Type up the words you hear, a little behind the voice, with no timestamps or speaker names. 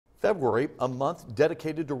February, a month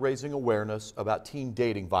dedicated to raising awareness about teen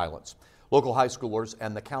dating violence. Local high schoolers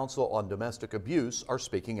and the Council on Domestic Abuse are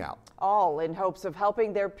speaking out. All in hopes of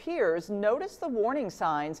helping their peers notice the warning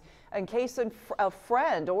signs in case a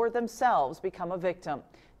friend or themselves become a victim.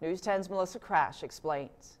 News 10's Melissa Crash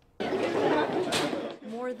explains.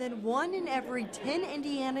 More than 1 in every 10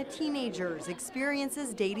 Indiana teenagers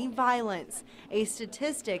experiences dating violence, a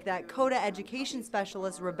statistic that CODA education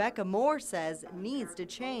specialist Rebecca Moore says needs to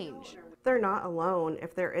change. They're not alone.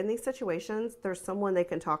 If they're in these situations, there's someone they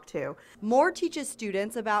can talk to. Moore teaches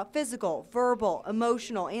students about physical, verbal,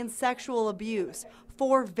 emotional, and sexual abuse,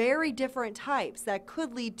 4 very different types that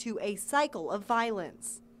could lead to a cycle of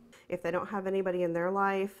violence. If they don't have anybody in their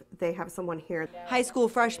life, they have someone here. High school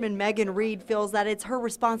freshman Megan Reed feels that it's her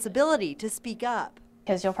responsibility to speak up.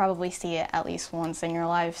 Because you'll probably see it at least once in your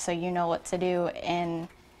life, so you know what to do and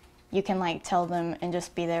you can tell them and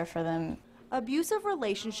just be there for them. Abusive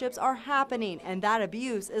relationships are happening, and that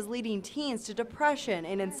abuse is leading teens to depression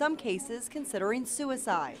and in some cases considering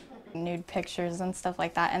suicide. Nude pictures and stuff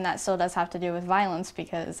like that, and that still does have to do with violence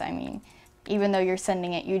because, even though you're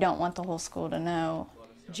sending it, you don't want the whole school to know.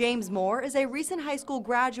 James Moore is a recent high school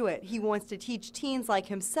graduate. He wants to teach teens like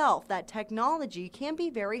himself that technology can be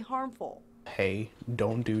very harmful. Hey,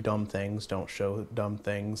 don't do dumb things, don't show dumb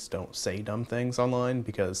things, don't say dumb things online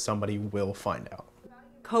because somebody will find out.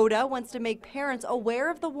 CODA wants to make parents aware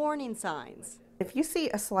of the warning signs. If you see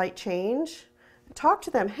a slight change, talk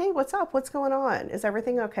to them. Hey, what's up? What's going on? Is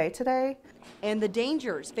everything okay today? And the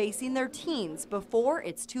dangers facing their teens before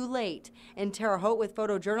it's too late. In Terre Haute with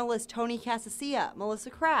photojournalist Tony Casasilla, Melissa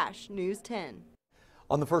Crash, News 10.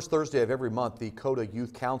 On the first Thursday of every month, the CODA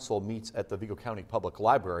Youth Council meets at the Vigo County Public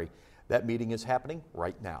Library. That meeting is happening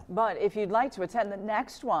right now. But if you'd like to attend the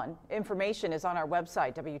next one, information is on our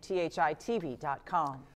website, WTHI-TV.com.